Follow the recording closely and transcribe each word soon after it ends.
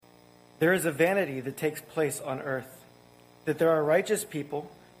There is a vanity that takes place on earth, that there are righteous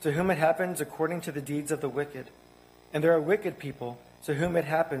people to whom it happens according to the deeds of the wicked, and there are wicked people to whom it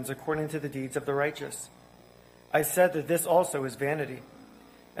happens according to the deeds of the righteous. I said that this also is vanity,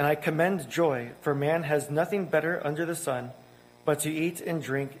 and I commend joy, for man has nothing better under the sun but to eat and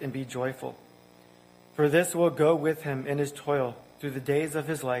drink and be joyful. For this will go with him in his toil through the days of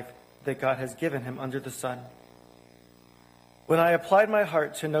his life that God has given him under the sun. When I applied my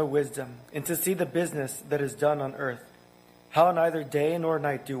heart to know wisdom and to see the business that is done on earth, how neither day nor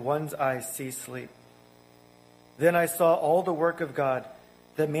night do one's eyes see sleep. Then I saw all the work of God,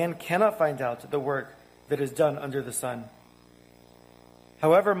 that man cannot find out the work that is done under the sun.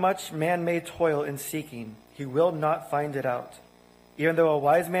 However much man may toil in seeking, he will not find it out. Even though a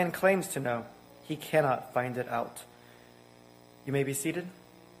wise man claims to know, he cannot find it out. You may be seated.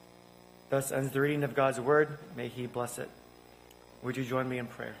 Thus ends the reading of God's word. May he bless it. Would you join me in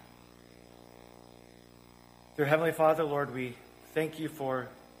prayer? Dear Heavenly Father, Lord, we thank you for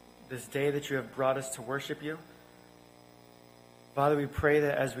this day that you have brought us to worship you. Father, we pray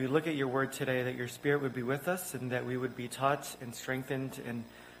that as we look at your word today, that your Spirit would be with us and that we would be taught and strengthened and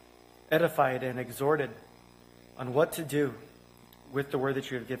edified and exhorted on what to do with the word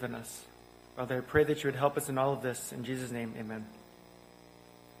that you have given us. Father, I pray that you would help us in all of this. In Jesus' name, amen.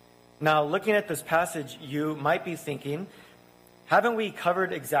 Now, looking at this passage, you might be thinking, haven't we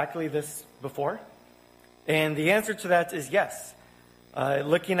covered exactly this before? And the answer to that is yes.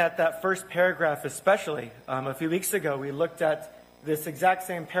 Looking at that first paragraph especially, a few weeks ago, we looked at this exact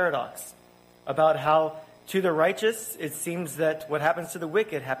same paradox about how to the righteous, it seems that what happens to the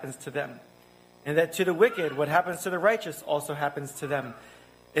wicked happens to them. And that to the wicked, what happens to the righteous also happens to them.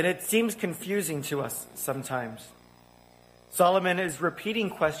 And it seems confusing to us sometimes. Solomon is repeating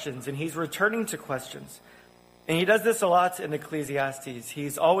questions and he's returning to questions. And he does this a lot in Ecclesiastes.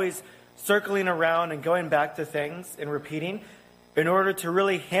 He's always circling around and going back to things and repeating in order to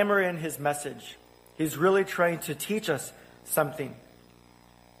really hammer in his message. He's really trying to teach us something.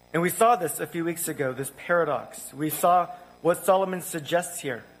 And we saw this a few weeks ago, this paradox. We saw what Solomon suggests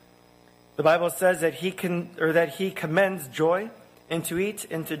here. The Bible says that he commends joy and to eat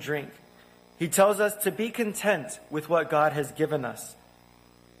and to drink. He tells us to be content with what God has given us.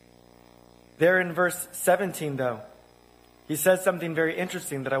 There in verse 17, though, he says something very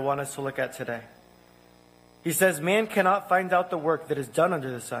interesting that I want us to look at today. He says, man cannot find out the work that is done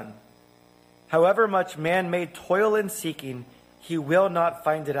under the sun. However much man may toil in seeking, he will not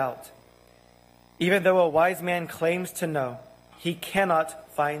find it out. Even though a wise man claims to know, he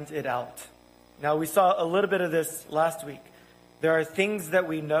cannot find it out. Now, we saw a little bit of this last week. There are things that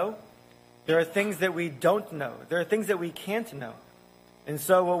we know. There are things that we don't know. There are things that we can't know. And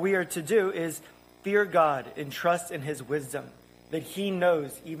so what we are to do is fear God and trust in his wisdom, that he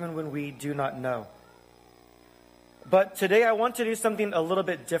knows even when we do not know. But today I want to do something a little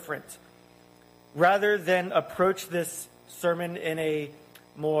bit different. Rather than approach this sermon in a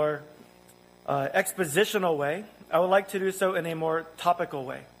more expositional way, I would like to do so in a more topical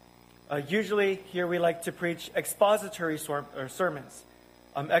way. Usually here we like to preach expository sermons.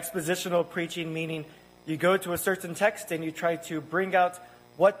 Expositional preaching meaning you go to a certain text and you try to bring out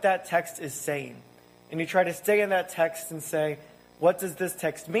what that text is saying. And you try to stay in that text and say, what does this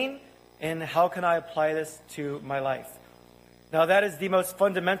text mean? And how can I apply this to my life? Now that is the most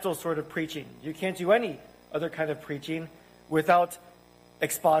fundamental sort of preaching. You can't do any other kind of preaching without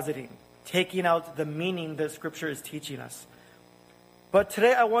expositing, taking out the meaning that Scripture is teaching us. But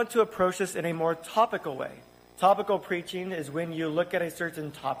today I want to approach this in a more topical way. Topical preaching is when you look at a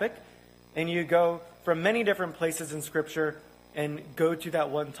certain topic and you go from many different places in Scripture and go to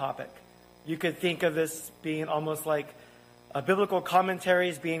that one topic. You could think of this being almost like biblical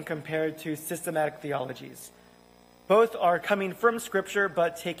commentaries being compared to systematic theologies. Both are coming from Scripture,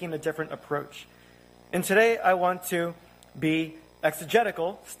 but taking a different approach. And today I want to be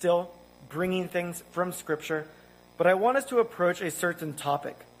exegetical, still bringing things from Scripture, but I want us to approach a certain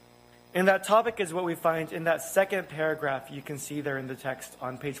topic. And that topic is what we find in that second paragraph you can see there in the text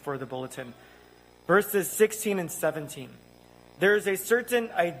on page 4 of the bulletin. Verses 16 and 17. There is a certain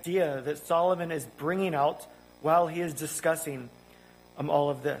idea that Solomon is bringing out while he is discussing all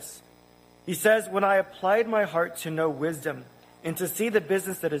of this. He says, when I applied my heart to know wisdom and to see the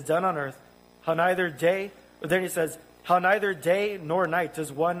business that is done on earth, how neither day nor night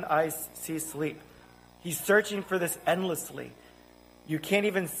does one eye see sleep. He's searching for this endlessly. You can't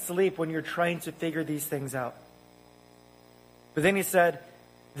even sleep when you're trying to figure these things out. But then he said,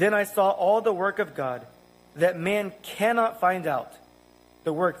 then I saw all the work of God, that man cannot find out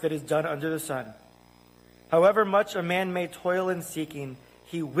the work that is done under the sun. However much a man may toil in seeking,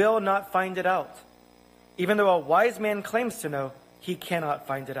 he will not find it out. Even though a wise man claims to know, he cannot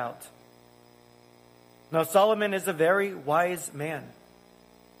find it out. Now, Solomon is a very wise man.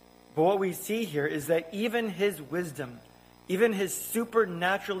 But what we see here is that even his wisdom, even his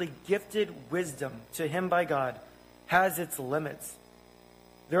supernaturally gifted wisdom to him by God, has its limits.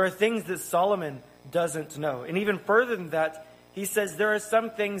 There are things that Solomon doesn't know. And even further than that, he says there are some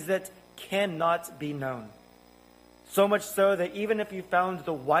things that cannot be known. So much so that even if you found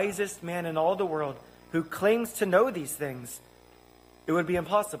the wisest man in all the world who claims to know these things, it would be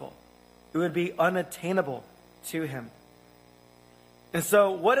impossible. It would be unattainable to him. And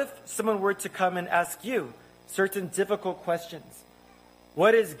so what if someone were to come and ask you certain difficult questions?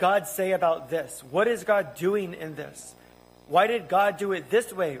 What does God say about this? What is God doing in this? Why did God do it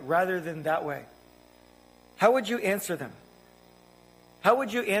this way rather than that way? How would you answer them? How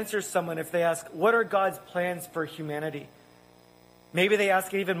would you answer someone if they ask, what are God's plans for humanity? Maybe they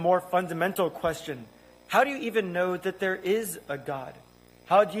ask an even more fundamental question. How do you even know that there is a God?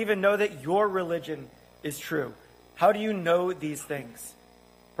 How do you even know that your religion is true? How do you know these things?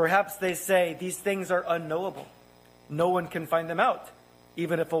 Perhaps they say these things are unknowable. No one can find them out,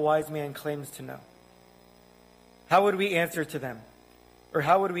 even if a wise man claims to know. How would we answer to them? Or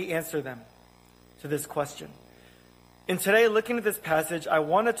how would we answer them to this question? And today, looking at this passage, I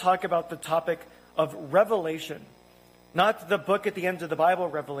want to talk about the topic of revelation. Not the book at the end of the Bible,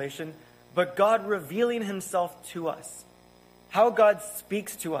 Revelation, but God revealing himself to us. How God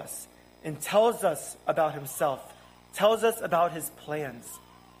speaks to us and tells us about himself, tells us about his plans.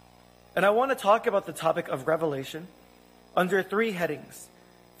 And I want to talk about the topic of revelation under three headings.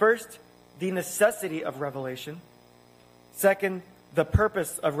 First, the necessity of revelation. Second, the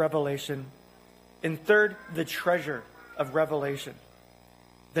purpose of revelation. And third, the treasure of revelation.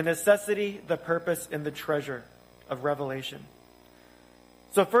 The necessity, the purpose, and the treasure of revelation.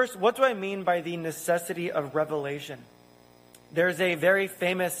 So first, what do I mean by the necessity of revelation? There's a very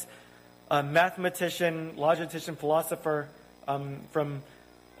famous mathematician, logician, philosopher from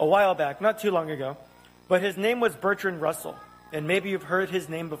a while back, not too long ago, but his name was Bertrand Russell, and maybe you've heard his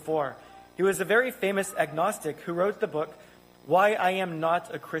name before. He was a very famous agnostic who wrote the book, Why I Am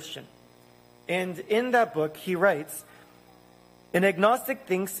Not a Christian. And in that book, he writes, an agnostic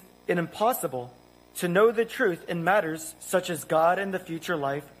thinks it impossible to know the truth in matters such as God and the future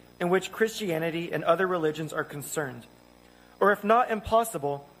life in which Christianity and other religions are concerned, or if not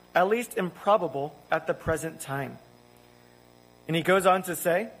impossible, at least improbable at the present time. And he goes on to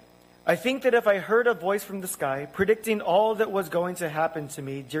say, I think that if I heard a voice from the sky predicting all that was going to happen to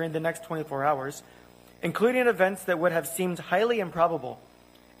me during the next 24 hours, including events that would have seemed highly improbable,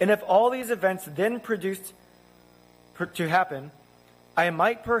 and if all these events then produced to happen, I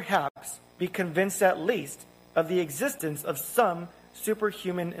might perhaps be convinced at least of the existence of some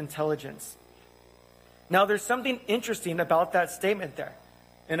superhuman intelligence. Now, there's something interesting about that statement there,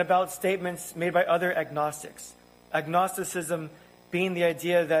 and about statements made by other agnostics. Agnosticism being the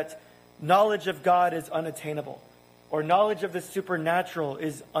idea that knowledge of God is unattainable, or knowledge of the supernatural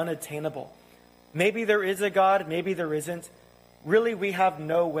is unattainable. Maybe there is a God, maybe there isn't. Really, we have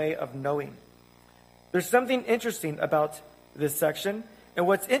no way of knowing. There's something interesting about this section, and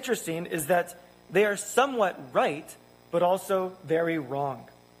what's interesting is that they are somewhat right, but also very wrong.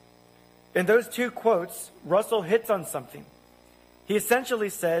 In those two quotes, Russell hits on something. He essentially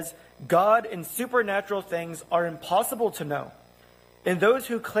says, God and supernatural things are impossible to know, and those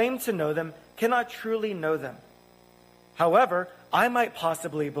who claim to know them cannot truly know them. However, I might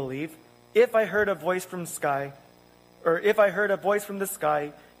possibly believe if I heard a voice from the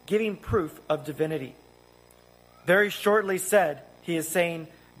sky giving proof of divinity. Very shortly said, he is saying,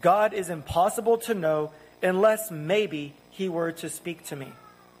 God is impossible to know unless maybe he were to speak to me.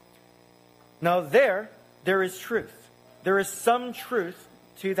 Now there is truth. There is some truth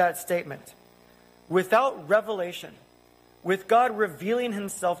to that statement. Without revelation, with God revealing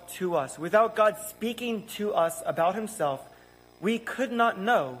himself to us, without God speaking to us about himself, we could not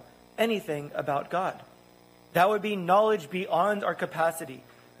know anything about God. That would be knowledge beyond our capacity.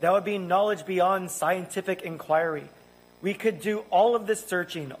 That would be knowledge beyond scientific inquiry. We could do all of this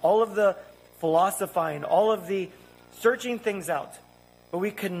searching, all of the philosophizing, all of the searching things out, but we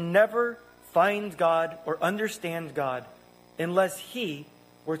could never find God or understand God unless he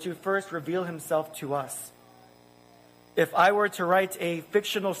were to first reveal himself to us. If I were to write a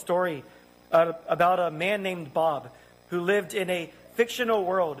fictional story about a man named Bob who lived in a fictional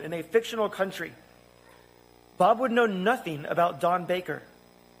world, in a fictional country, Bob would know nothing about Don Baker.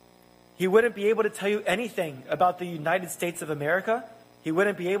 He wouldn't be able to tell you anything about the United States of America. He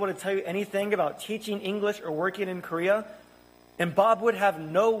wouldn't be able to tell you anything about teaching English or working in Korea. And Bob would have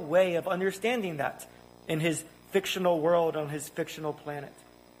no way of understanding that in his fictional world on his fictional planet.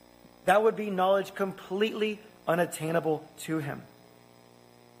 That would be knowledge completely unattainable to him.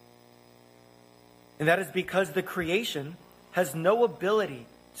 And that is because the creation has no ability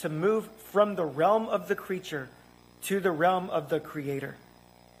to move from the realm of the creature to the realm of the Creator.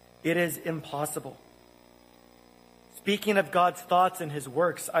 It is impossible. Speaking of God's thoughts and his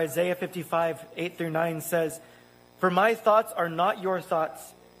works, Isaiah 55, 8-9 says, "For my thoughts are not your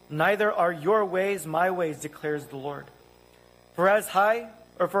thoughts, neither are your ways my ways, declares the Lord. For as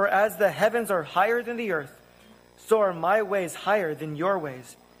the heavens are higher than the earth, so are my ways higher than your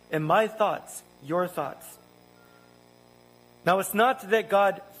ways, and my thoughts your thoughts." Now, it's not that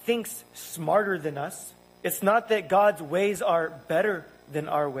God thinks smarter than us. It's not that God's ways are better than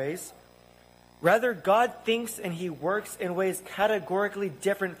our ways. Rather, God thinks and he works in ways categorically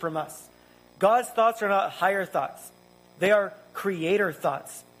different from us. God's thoughts are not higher thoughts. They are creator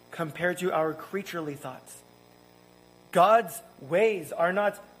thoughts compared to our creaturely thoughts. God's ways are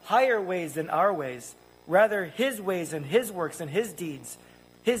not higher ways than our ways. Rather, his ways and his works and his deeds,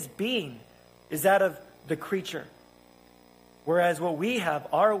 his being, is that of the creature. Whereas what we have,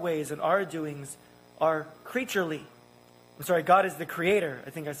 our ways and our doings, are creaturely. God is the creator. I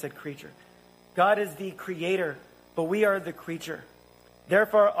think I said creature. God is the creator, but we are the creature.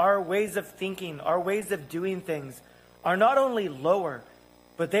 Therefore, our ways of thinking, our ways of doing things are not only lower,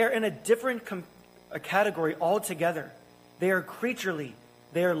 but they are in a different category altogether. They are creaturely.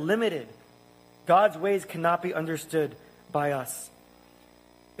 They are limited. God's ways cannot be understood by us.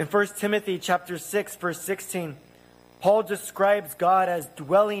 In 1 Timothy chapter 6, verse 16, Paul describes God as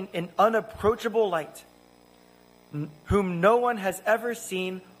dwelling in unapproachable light, whom no one has ever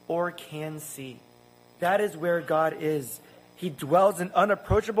seen or can see. That is where God is. He dwells in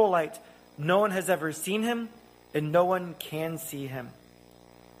unapproachable light. No one has ever seen him, and no one can see him.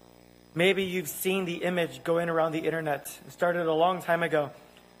 Maybe you've seen the image going around the internet. It started a long time ago,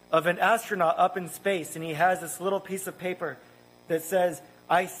 of an astronaut up in space, and he has this little piece of paper that says,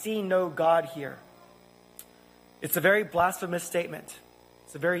 "I see no God here." It's a very blasphemous statement.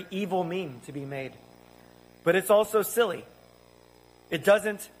 It's a very evil meme to be made. But it's also silly. It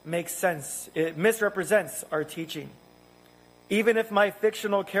doesn't make sense. It misrepresents our teaching. Even if my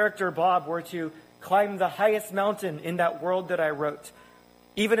fictional character Bob were to climb the highest mountain in that world that I wrote,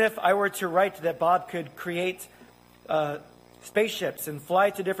 even if I were to write that Bob could create spaceships and fly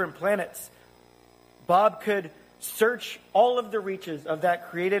to different planets, Bob could search all of the reaches of that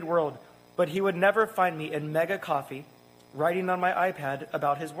created world, but he would never find me in mega coffee writing on my iPad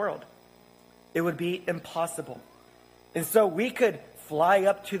about his world. It would be impossible. And so we could fly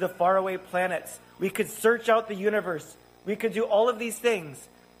up to the faraway planets. We could search out the universe. We could do all of these things,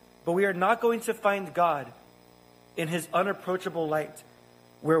 but we are not going to find God in his unapproachable light,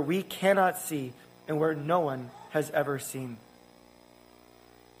 where we cannot see and where no one has ever seen.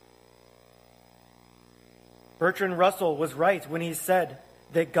 Bertrand Russell was right when he said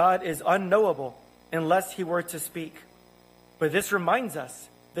that God is unknowable unless he were to speak. But this reminds us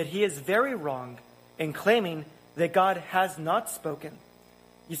that he is very wrong in claiming that God has not spoken.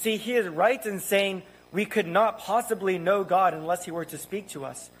 You see, he is right in saying we could not possibly know God unless he were to speak to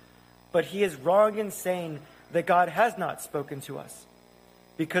us. But he is wrong in saying that God has not spoken to us.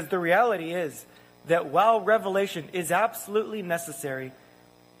 Because the reality is that while revelation is absolutely necessary,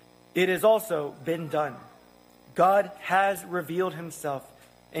 it has also been done. God has revealed himself,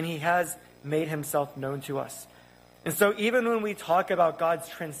 and he has made himself known to us. And so even when we talk about God's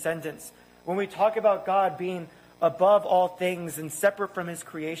transcendence, when we talk about God being above all things and separate from his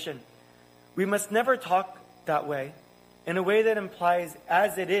creation, we must never talk that way in a way that implies,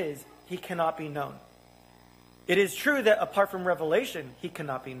 as it is, he cannot be known. It is true that apart from revelation, he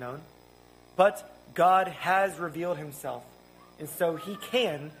cannot be known, but God has revealed himself, and so he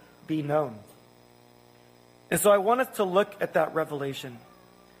can be known. And so I want us to look at that revelation.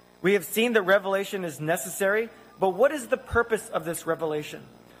 We have seen that revelation is necessary, but what is the purpose of this revelation?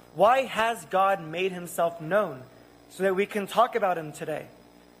 Why has God made himself known? So that we can talk about him today.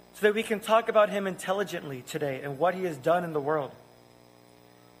 So that we can talk about him intelligently today and what he has done in the world.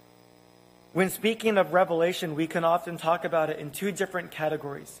 When speaking of revelation, we can often talk about it in two different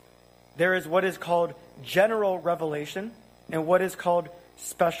categories. There is what is called general revelation and what is called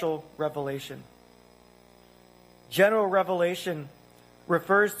special revelation. General revelation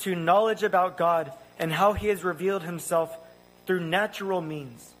refers to knowledge about God and how he has revealed himself through natural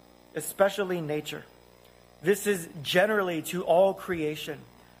means, especially nature. This is generally to all creation.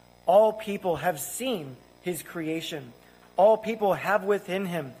 All people have seen his creation. All people have within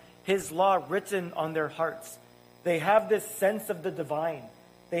him his law written on their hearts. They have this sense of the divine.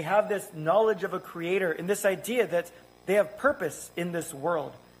 They have this knowledge of a creator and this idea that they have purpose in this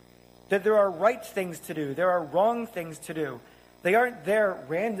world. That there are right things to do. There are wrong things to do. They aren't there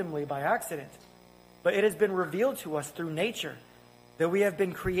randomly by accident. But it has been revealed to us through nature that we have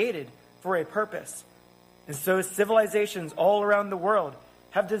been created for a purpose. And so civilizations all around the world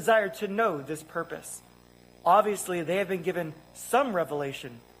have desired to know this purpose. Obviously, they have been given some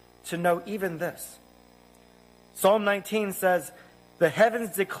revelation to know even this. Psalm 19 says, "The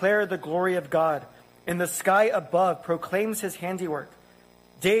heavens declare the glory of God, and the sky above proclaims his handiwork.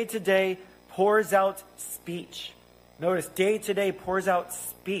 Day to day pours out speech." Notice, day to day pours out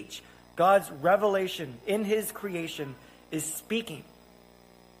speech. God's revelation in his creation is speaking.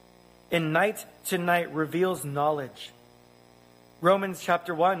 And night to night reveals knowledge. Romans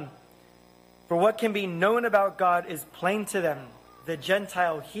chapter 1, "For what can be known about God is plain to them, the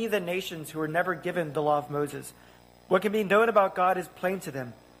Gentile, heathen nations who were never given the law of Moses. What can be known about God is plain to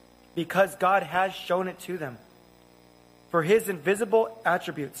them, because God has shown it to them. For his invisible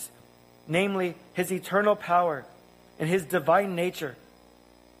attributes, namely his eternal power and his divine nature,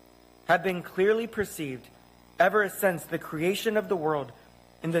 have been clearly perceived ever since the creation of the world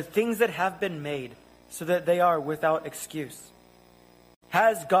and the things that have been made, so that they are without excuse."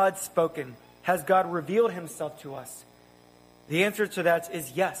 Has God spoken? Has God revealed himself to us? The answer to that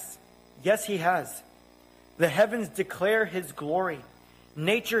is yes. Yes, he has. The heavens declare his glory.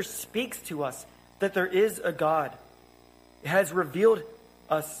 Nature speaks to us that there is a God. It has revealed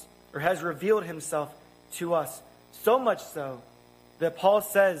us, or has revealed himself to us. So much so that Paul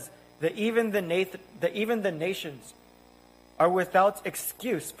says that even the nations are without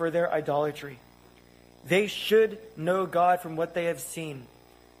excuse for their idolatry. They should know God from what they have seen,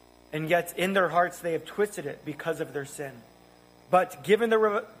 and yet in their hearts they have twisted it because of their sin. But given the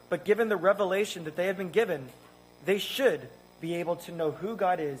revelation that they have been given, they should be able to know who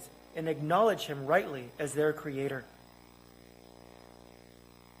God is and acknowledge him rightly as their creator.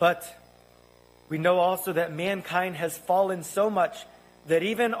 But we know also that mankind has fallen so much that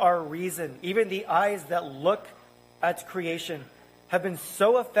even our reason, even the eyes that look at creation, have been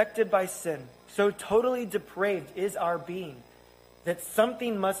so affected by sin, so totally depraved is our being, that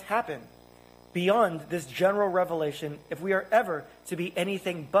something must happen beyond this general revelation if we are ever to be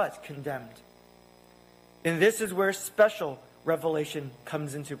anything but condemned. And this is where special revelation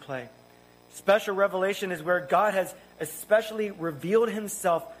comes into play. Special revelation is where God has especially revealed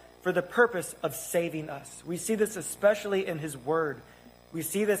himself for the purpose of saving us. We see this especially in his word. We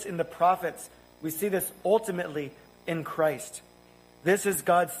see this in the prophets. We see this ultimately in Christ. This is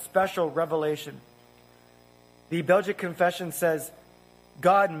God's special revelation. The Belgic Confession says,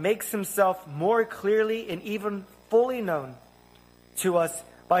 "God makes himself more clearly and even fully known to us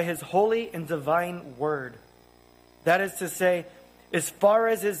by his holy and divine word." That is to say, as far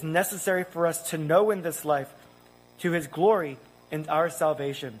as is necessary for us to know in this life, to his glory and our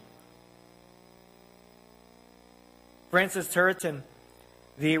salvation. Francis Turretin,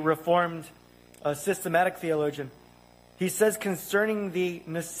 the Reformed systematic theologian, he says concerning the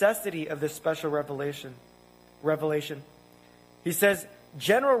necessity of this special revelation, he says,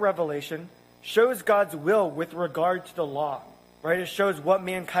 general revelation shows God's will with regard to the law, right? It shows what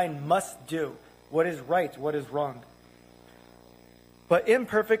mankind must do, what is right, what is wrong, but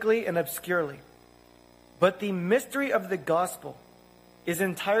imperfectly and obscurely. But the mystery of the gospel is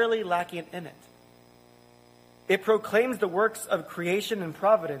entirely lacking in it. It proclaims the works of creation and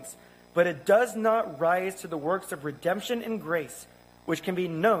providence, but it does not rise to the works of redemption and grace, which can be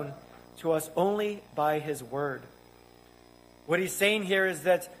known to us only by his word. What he's saying here is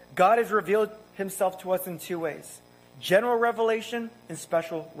that God has revealed himself to us in two ways: general revelation and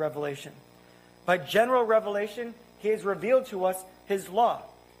special revelation. By general revelation, he has revealed to us his law.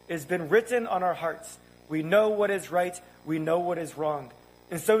 It has been written on our hearts. We know what is right. We know what is wrong.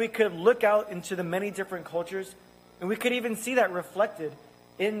 And so we could look out into the many different cultures, and we could even see that reflected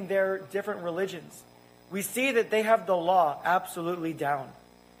in their different religions. We see that they have the law absolutely down.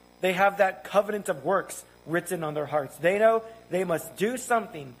 They have that covenant of works written on their hearts. They know they must do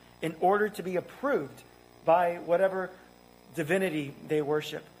something in order to be approved by whatever divinity they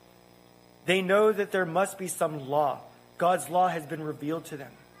worship. They know that there must be some law. God's law has been revealed to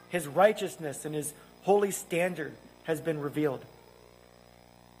them. His righteousness and his holy standard has been revealed.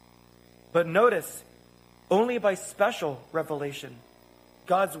 But notice, only by special revelation,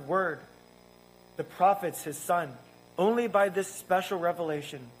 God's word, the prophets, his son, only by this special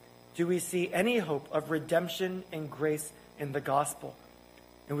revelation do we see any hope of redemption and grace in the gospel.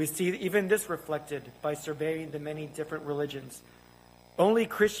 And we see even this reflected by surveying the many different religions. Only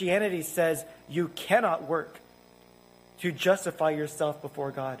Christianity says you cannot work to justify yourself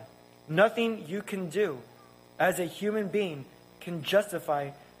before God. Nothing you can do as a human being can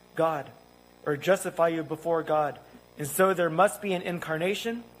justify God or justify you before God. And so there must be an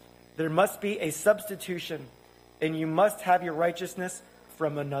incarnation, there must be a substitution, and you must have your righteousness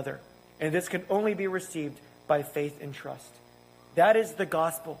from another. And this can only be received by faith and trust. That is the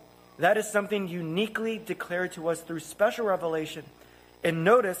gospel. That is something uniquely declared to us through special revelation. And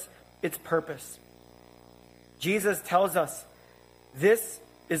notice its purpose. Jesus tells us, this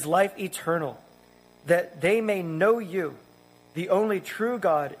is life eternal, that they may know you, the only true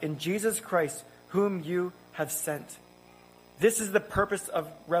God, in Jesus Christ, whom you have sent. This is the purpose of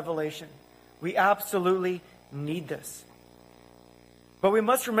revelation. We absolutely need this. But we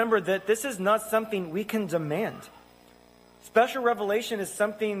must remember that this is not something we can demand. Special revelation is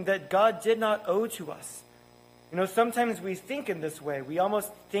something that God did not owe to us. You know, sometimes we think in this way. We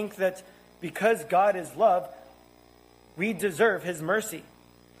almost think that because God is love, we deserve his mercy.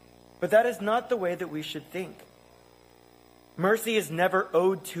 But that is not the way that we should think. Mercy is never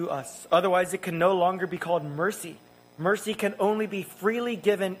owed to us. Otherwise, it can no longer be called mercy. Mercy can only be freely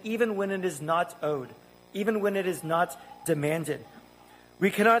given even when it is not owed, even when it is not demanded.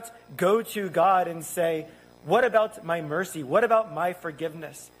 We cannot go to God and say, what about my mercy? What about my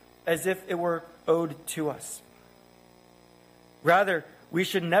forgiveness? As if it were owed to us. Rather, we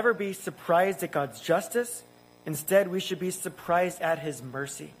should never be surprised at God's justice. Instead, we should be surprised at his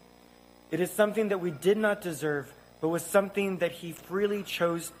mercy. It is something that we did not deserve, but was something that he freely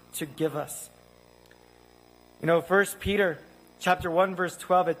chose to give us. You know, 1 Peter chapter 1, verse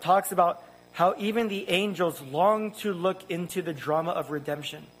 12, it talks about how even the angels long to look into the drama of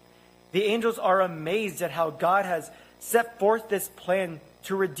redemption. The angels are amazed at how God has set forth this plan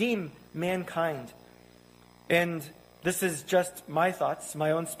to redeem mankind. And this is just my thoughts,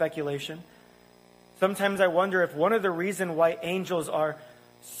 my own speculation. Sometimes I wonder if one of the reasons why angels are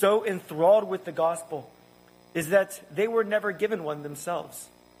so enthralled with the gospel is that they were never given one themselves.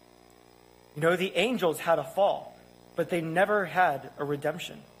 You know, the angels had a fall, but they never had a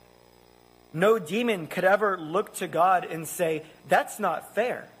redemption. No demon could ever look to God and say, that's not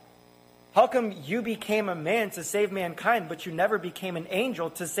fair. How come you became a man to save mankind, but you never became an angel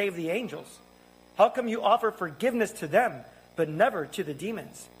to save the angels? How come you offer forgiveness to them, but never to the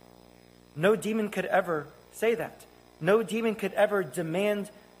demons? No demon could ever say that. No demon could ever demand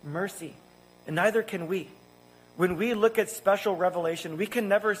mercy, and neither can we. When we look at special revelation, we can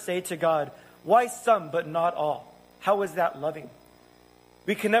never say to God, why some but not all? How is that loving?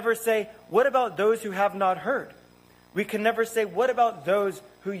 We can never say, what about those who have not heard? We can never say, what about those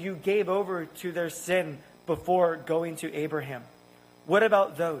who you gave over to their sin before going to Abraham? What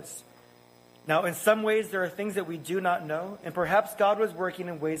about those? Now, in some ways, there are things that we do not know, and perhaps God was working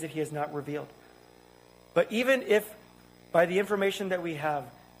in ways that he has not revealed. But even if, by the information that we have,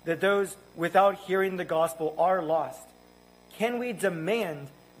 that those without hearing the gospel are lost, can we demand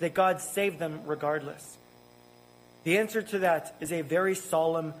that God save them regardless? The answer to that is a very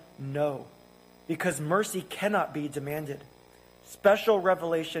solemn no, because mercy cannot be demanded. Special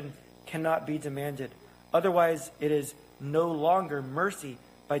revelation cannot be demanded. Otherwise, it is no longer mercy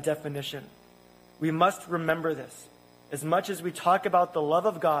by definition. We must remember this. As much as we talk about the love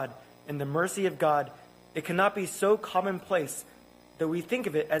of God and the mercy of God, it cannot be so commonplace that we think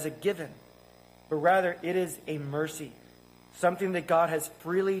of it as a given, but rather it is a mercy, something that God has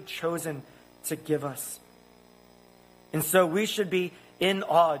freely chosen to give us. And so we should be in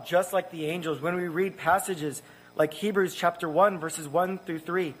awe, just like the angels, when we read passages like Hebrews chapter 1, verses 1 through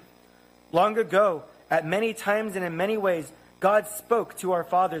 3. Long ago, at many times and in many ways, God spoke to our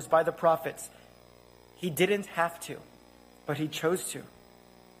fathers by the prophets. He didn't have to, but he chose to.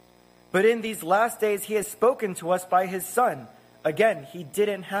 But in these last days, he has spoken to us by his Son. Again, he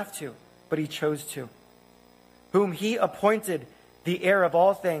didn't have to, but he chose to. Whom he appointed the heir of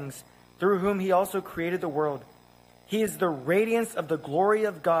all things, through whom he also created the world. He is the radiance of the glory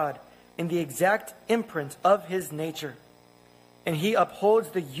of God in the exact imprint of his nature. And he upholds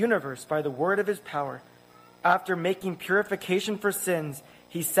the universe by the word of his power. After making purification for sins,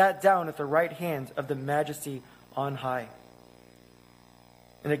 he sat down at the right hand of the Majesty on high.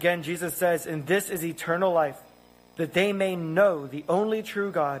 And again, Jesus says, and this is eternal life, that they may know the only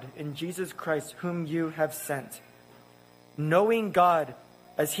true God in Jesus Christ, whom you have sent. Knowing God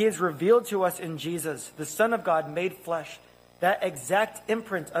as he is revealed to us in Jesus, the Son of God made flesh, that exact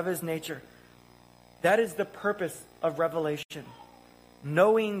imprint of his nature. That is the purpose of revelation.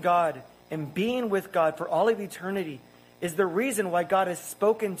 Knowing God and being with God for all of eternity is the reason why God has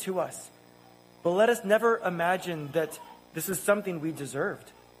spoken to us. But let us never imagine that this is something we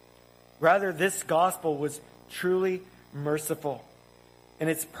deserved. Rather, this gospel was truly merciful. And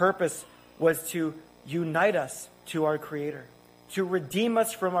its purpose was to unite us to our Creator, to redeem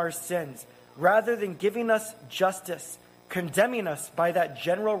us from our sins, rather than giving us justice, condemning us by that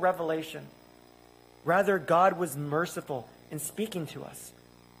general revelation. Rather, God was merciful in speaking to us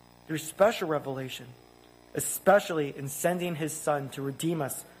through special revelation, especially in sending his Son to redeem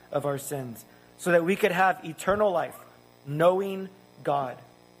us of our sins, so that we could have eternal life, knowing God,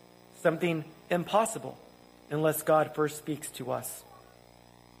 something impossible unless God first speaks to us.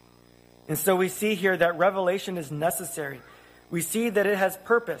 And so we see here that revelation is necessary. We see that it has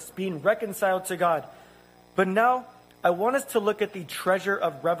purpose, being reconciled to God. But now I want us to look at the treasure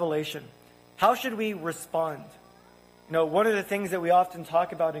of revelation. How should we respond? You know, one of the things that we often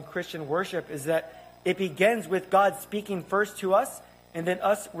talk about in Christian worship is that it begins with God speaking first to us and then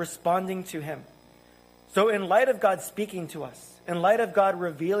us responding to him. So in light of God speaking to us, in light of God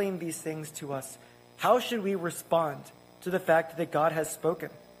revealing these things to us, how should we respond to the fact that God has spoken?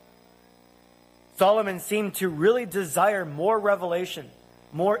 Solomon seemed to really desire more revelation,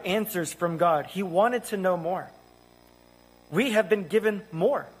 more answers from God. He wanted to know more. We have been given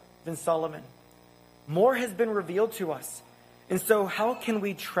more than Solomon. More has been revealed to us. And so how can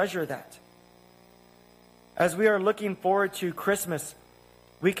we treasure that? As we are looking forward to Christmas,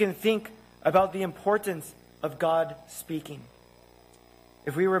 we can think about the importance of God speaking.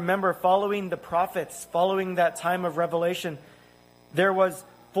 If we remember following the prophets, following that time of revelation, there was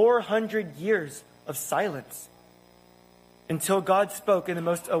 400 years of silence until God spoke in the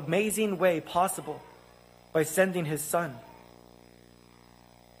most amazing way possible by sending his Son.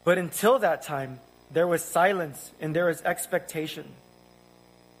 But until that time, there was silence and there was expectation.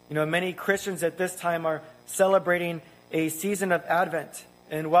 You know, many Christians at this time are celebrating a season of Advent.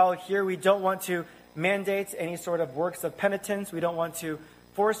 And while here we don't want to mandate any sort of works of penitence, we don't want to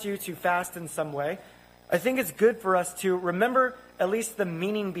force you to fast in some way, I think it's good for us to remember at least the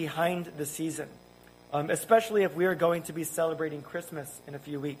meaning behind the season, especially if we are going to be celebrating Christmas in a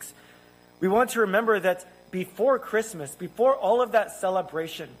few weeks. We want to remember that before Christmas, before all of that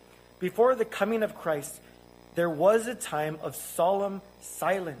celebration, before the coming of Christ, there was a time of solemn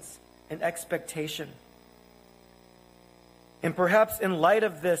silence and expectation. And perhaps in light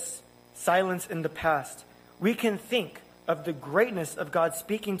of this silence in the past, we can think of the greatness of God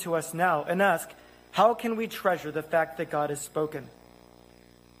speaking to us now and ask, how can we treasure the fact that God has spoken?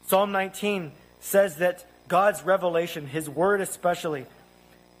 Psalm 19 says that God's revelation, his word especially,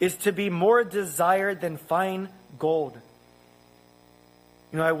 is to be more desired than fine gold.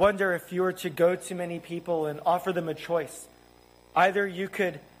 You know, I wonder if you were to go to many people and offer them a choice. Either you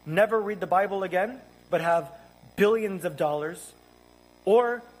could never read the Bible again, but have billions of dollars,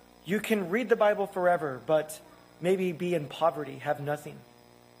 or you can read the Bible forever, but maybe be in poverty, have nothing.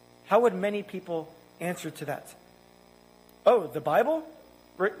 How would many people answer to that? Oh, the Bible?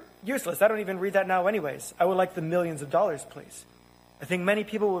 Useless. I don't even read that now anyways. I would like the millions of dollars, please. I think many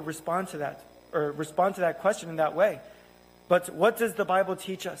people would respond to that, or respond to that question in that way. But what does the Bible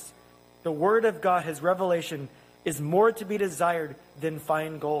teach us? The Word of God, his revelation, is more to be desired than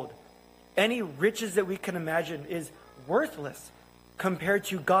fine gold. Any riches that we can imagine is worthless compared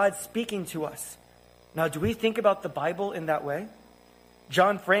to God speaking to us. Now, do we think about the Bible in that way?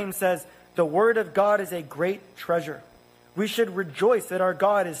 John Frame says, the Word of God is a great treasure. We should rejoice that our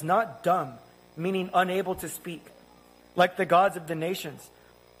God is not dumb, meaning unable to speak, like the gods of the nations,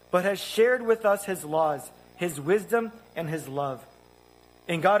 but has shared with us his laws, his wisdom, and his love.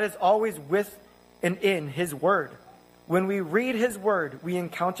 And God is always with and in his word. When we read his word, we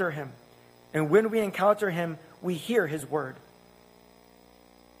encounter him. And when we encounter him, we hear his word.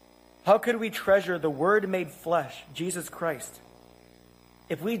 How could we treasure the word made flesh, Jesus Christ,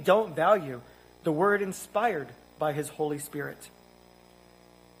 if we don't value the word inspired by his Holy Spirit?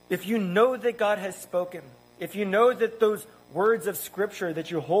 If you know that God has spoken, if you know that those words of Scripture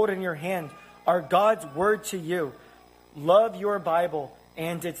that you hold in your hand are God's word to you, love your Bible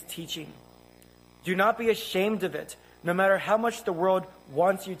and its teaching. Do not be ashamed of it, no matter how much the world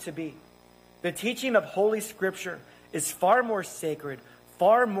wants you to be. The teaching of Holy Scripture is far more sacred,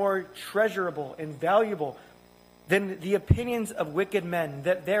 far more treasurable and valuable than the opinions of wicked men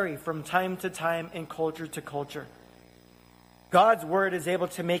that vary from time to time and culture to culture. God's word is able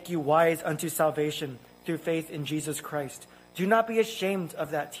to make you wise unto salvation through faith in Jesus Christ. Do not be ashamed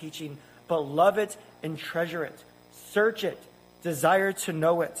of that teaching, but love it and treasure it. Search it, desire to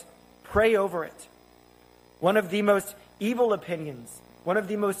know it, pray over it. One of the most evil opinions, one of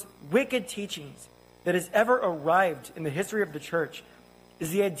the most wicked teachings that has ever arrived in the history of the church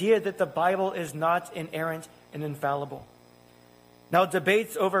is the idea that the Bible is not inerrant and infallible. Now,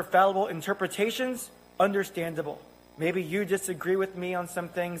 debates over fallible interpretations, understandable. Maybe you disagree with me on some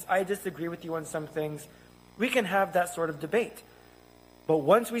things. I disagree with you on some things. We can have that sort of debate. But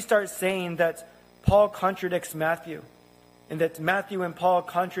once we start saying that Paul contradicts Matthew, and that Matthew and Paul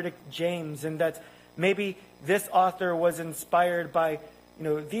contradict James, and that maybe this author was inspired by,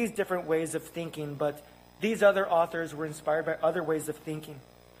 these different ways of thinking, but these other authors were inspired by other ways of thinking.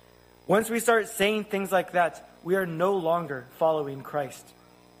 Once we start saying things like that, we are no longer following Christ.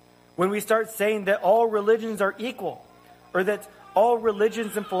 When we start saying that all religions are equal, or that all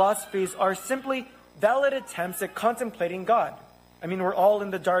religions and philosophies are simply valid attempts at contemplating God. I mean, we're all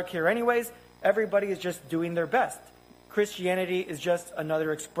in the dark here anyways. Everybody is just doing their best. Christianity is just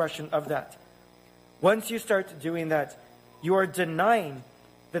another expression of that. Once you start doing that, you are denying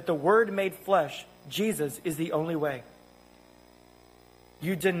that the Word made flesh, Jesus, is the only way.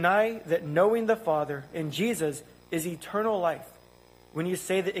 You deny that knowing the Father in Jesus is eternal life when you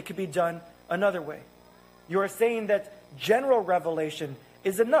say that it could be done another way. You are saying that general revelation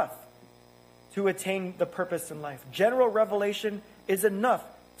is enough to attain the purpose in life. General revelation is enough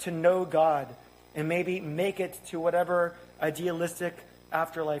to know God and maybe make it to whatever idealistic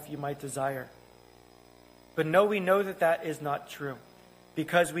afterlife you might desire. But no, we know that that is not true,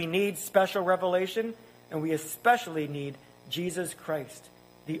 because we need special revelation, and we especially need Jesus Christ,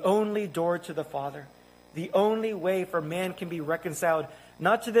 the only door to the Father, the only way for man can be reconciled,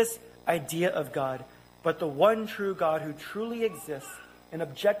 not to this idea of God, but the one true God who truly exists and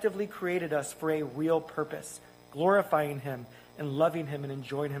objectively created us for a real purpose, glorifying Him and loving Him and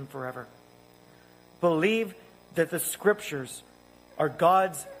enjoying Him forever. Believe that the Scriptures are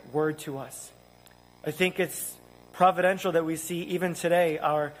God's word to us. I think it's providential that we see even today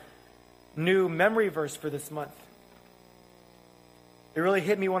our new memory verse for this month. It really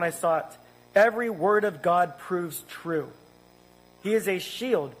hit me when I saw it. Every word of God proves true. He is a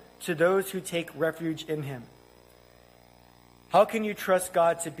shield to those who take refuge in Him. How can you trust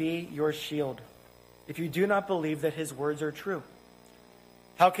God to be your shield if you do not believe that His words are true?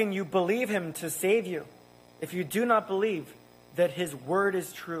 How can you believe Him to save you if you do not believe that His word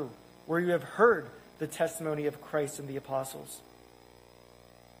is true, where you have heard the testimony of Christ and the apostles?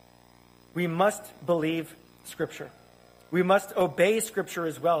 We must believe Scripture. We must obey Scripture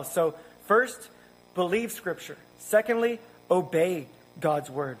as well. So first, believe Scripture. Secondly, obey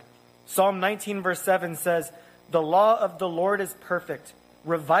God's word. Psalm 19 verse 7 says, "The law of the Lord is perfect,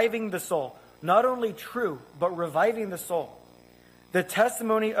 reviving the soul." Not only true, but reviving the soul. "The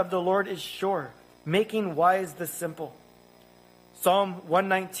testimony of the Lord is sure, making wise the simple." Psalm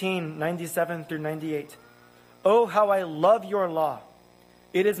 119, 97 through 98. "Oh, how I love your law.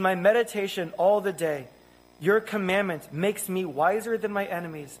 It is my meditation all the day. Your commandment makes me wiser than my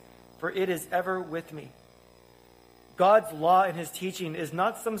enemies, for it is ever with me." God's law and His teaching is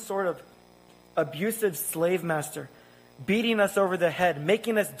not some sort of abusive slave master, beating us over the head,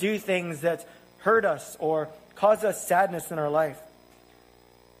 making us do things that hurt us or cause us sadness in our life.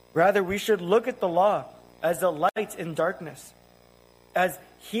 Rather, we should look at the law as a light in darkness, as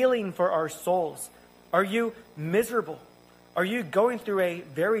healing for our souls. Are you miserable? Are you going through a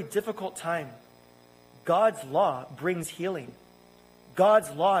very difficult time? God's law brings healing.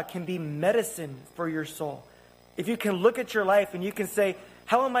 God's law can be medicine for your soul. If you can look at your life and you can say,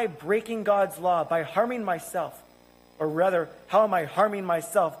 how am I breaking God's law? By harming myself. Or rather, how am I harming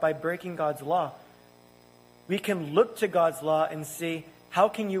myself by breaking God's law? We can look to God's law and see, how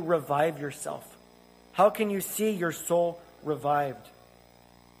can you revive yourself? How can you see your soul revived?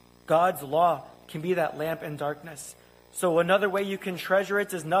 God's law can be that lamp in darkness. So another way you can treasure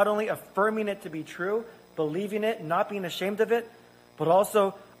it is not only affirming it to be true, believing it, not being ashamed of it, but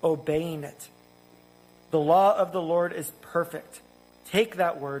also obeying it. The law of the Lord is perfect. Take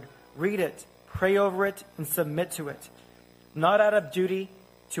that word, read it, pray over it, and submit to it. Not out of duty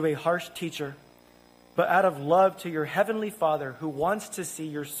to a harsh teacher, but out of love to your heavenly Father who wants to see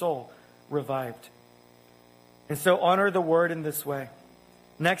your soul revived. And so honor the word in this way.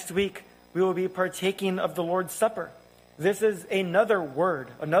 Next week, we will be partaking of the Lord's Supper. This is another word,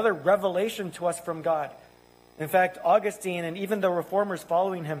 another revelation to us from God. In fact, Augustine and even the reformers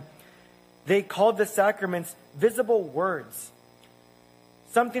following him, they called the sacraments visible words.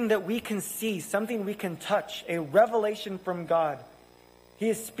 Something that we can see, something we can touch, a revelation from God. He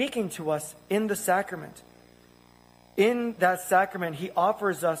is speaking to us in the sacrament. In that sacrament, He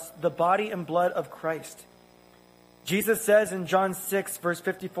offers us the body and blood of Christ. Jesus says in John 6, verse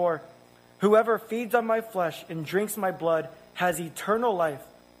 54, "Whoever feeds on my flesh and drinks my blood has eternal life,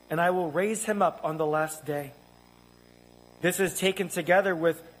 and I will raise him up on the last day." This is taken together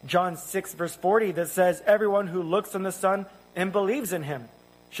with John 6, verse 40, that says, "Everyone who looks on the Son and believes in Him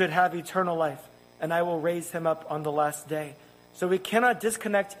should have eternal life, and I will raise him up on the last day. So we cannot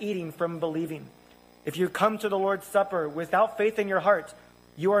disconnect eating from believing. If you come to the Lord's Supper without faith in your heart,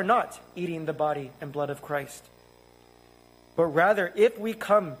 you are not eating the body and blood of Christ. But rather, if we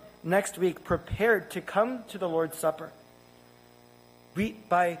come next week prepared to come to the Lord's Supper,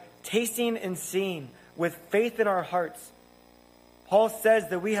 by tasting and seeing with faith in our hearts, Paul says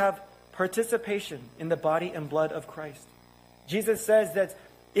that we have participation in the body and blood of Christ. Jesus says that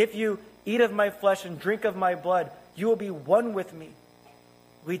if you eat of my flesh and drink of my blood, you will be one with me.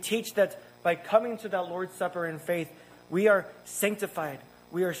 We teach that by coming to that Lord's Supper in faith, we are sanctified,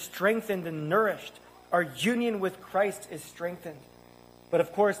 we are strengthened and nourished. Our union with Christ is strengthened. But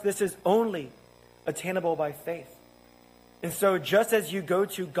of course, this is only attainable by faith. And so just as you go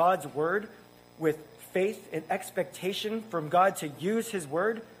to God's word with faith and expectation from God to use his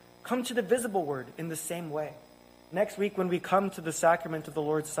word, come to the visible word in the same way. Next week, when we come to the sacrament of the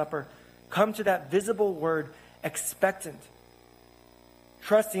Lord's Supper, come to that visible word expectant,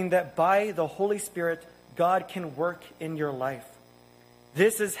 trusting that by the Holy Spirit, God can work in your life.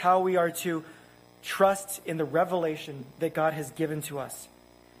 This is how we are to trust in the revelation that God has given to us.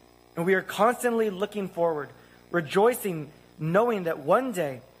 And we are constantly looking forward, rejoicing, knowing that one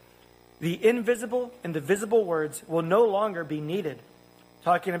day the invisible and the visible words will no longer be needed.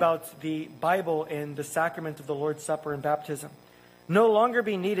 Talking about the Bible and the sacrament of the Lord's Supper and baptism. No longer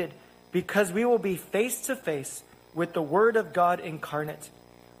be needed because we will be face to face with the Word of God incarnate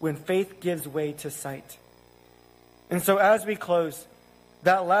when faith gives way to sight. And so as we close,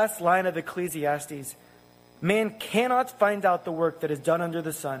 that last line of Ecclesiastes, man cannot find out the work that is done under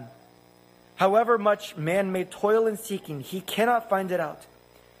the sun. However much man may toil in seeking, he cannot find it out.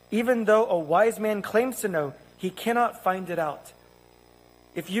 Even though a wise man claims to know, he cannot find it out.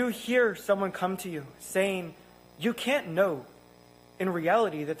 If you hear someone come to you saying, you can't know in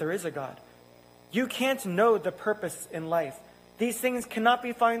reality that there is a God. You can't know the purpose in life. These things cannot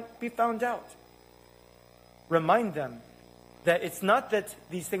be found out. Remind them that it's not that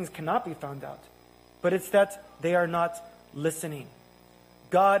these things cannot be found out, but it's that they are not listening.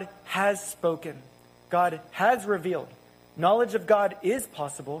 God has spoken. God has revealed. Knowledge of God is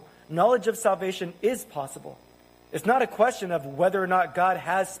possible. Knowledge of salvation is possible. It's not a question of whether or not God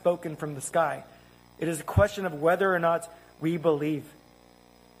has spoken from the sky. It is a question of whether or not we believe.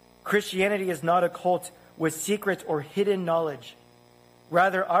 Christianity is not a cult with secret or hidden knowledge.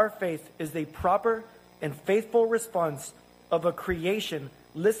 Rather, our faith is the proper and faithful response of a creation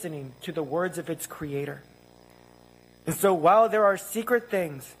listening to the words of its creator. And so while there are secret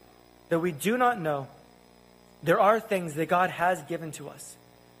things that we do not know, there are things that God has given to us.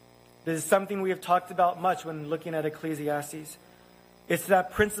 This is something we have talked about much when looking at Ecclesiastes. It's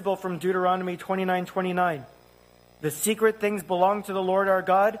that principle from Deuteronomy 29:29. The secret things belong to the Lord our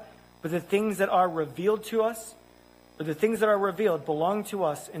God, but the things that are revealed to us, or the things that are revealed belong to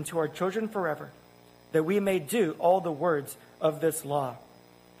us and to our children forever, that we may do all the words of this law.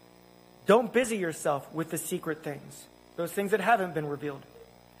 Don't busy yourself with the secret things, those things that haven't been revealed.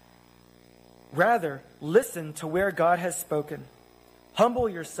 Rather, listen to where God has spoken. Humble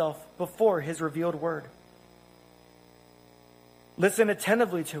yourself before his revealed word. Listen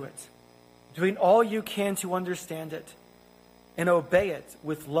attentively to it, doing all you can to understand it, and obey it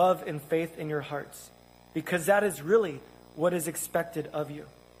with love and faith in your hearts, because that is really what is expected of you.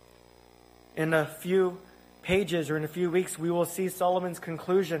 In a few pages or in a few weeks, we will see Solomon's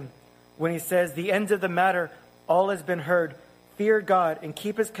conclusion when he says, the end of the matter, all has been heard. Fear God and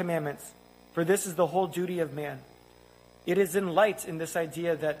keep his commandments, for this is the whole duty of man. It is in light in this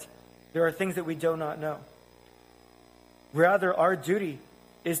idea that there are things that we do not know. Rather, our duty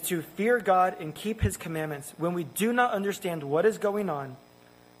is to fear God and keep his commandments when we do not understand what is going on,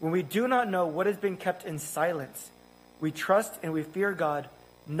 when we do not know what has been kept in silence. We trust and we fear God,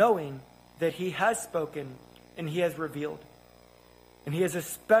 knowing that he has spoken and he has revealed. And he has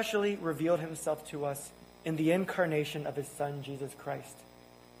especially revealed himself to us in the incarnation of his Son, Jesus Christ.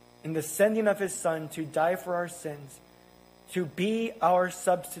 In the sending of his Son to die for our sins, to be our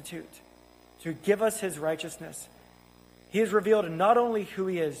substitute, to give us his righteousness. He has revealed not only who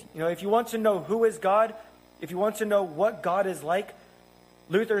he is. If you want to know who is God, if you want to know what God is like,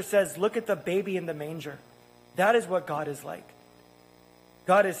 Luther says, look at the baby in the manger. That is what God is like.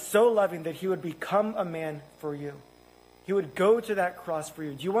 God is so loving that he would become a man for you. He would go to that cross for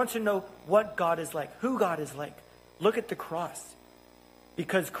you. Do you want to know what God is like, who God is like? Look at the cross.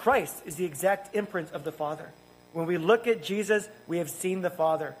 Because Christ is the exact imprint of the Father. When we look at Jesus, we have seen the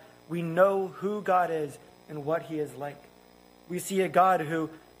Father. We know who God is and what he is like. We see a God who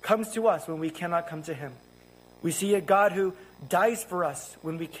comes to us when we cannot come to him. We see a God who dies for us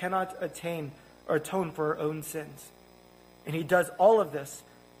when we cannot attain or atone for our own sins. And he does all of this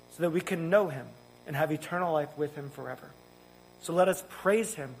so that we can know him and have eternal life with him forever. So let us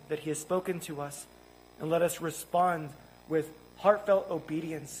praise him that he has spoken to us, and let us respond with heartfelt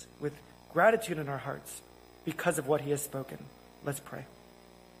obedience, with gratitude in our hearts because of what he has spoken. Let's pray.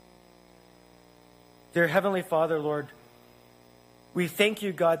 Dear Heavenly Father, Lord, we thank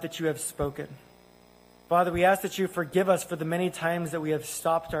you, God, that you have spoken. Father, we ask that you forgive us for the many times that we have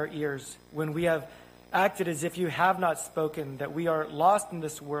stopped our ears, when we have acted as if you have not spoken, that we are lost in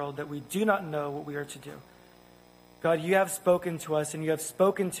this world, that we do not know what we are to do. God, you have spoken to us, and you have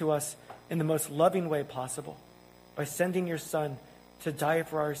spoken to us in the most loving way possible, by sending your Son to die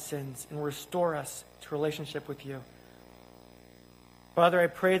for our sins and restore us to relationship with you. Father, I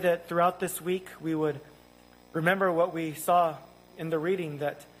pray that throughout this week we would remember what we saw in the reading,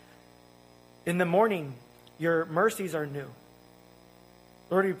 that in the morning your mercies are new.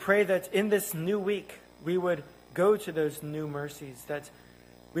 Lord, we pray that in this new week we would go to those new mercies, that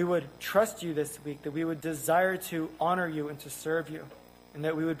we would trust you this week, that we would desire to honor you and to serve you, and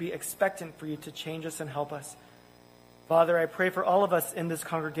that we would be expectant for you to change us and help us. Father, I pray for all of us in this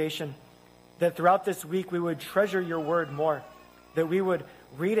congregation that throughout this week we would treasure your word more, that we would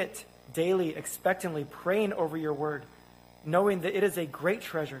read it daily, expectantly, praying over your word, knowing that it is a great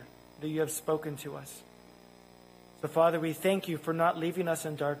treasure that you have spoken to us. So, Father, we thank you for not leaving us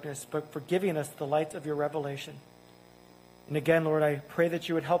in darkness, but for giving us the light of your revelation. And again, Lord, I pray that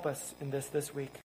you would help us in this week.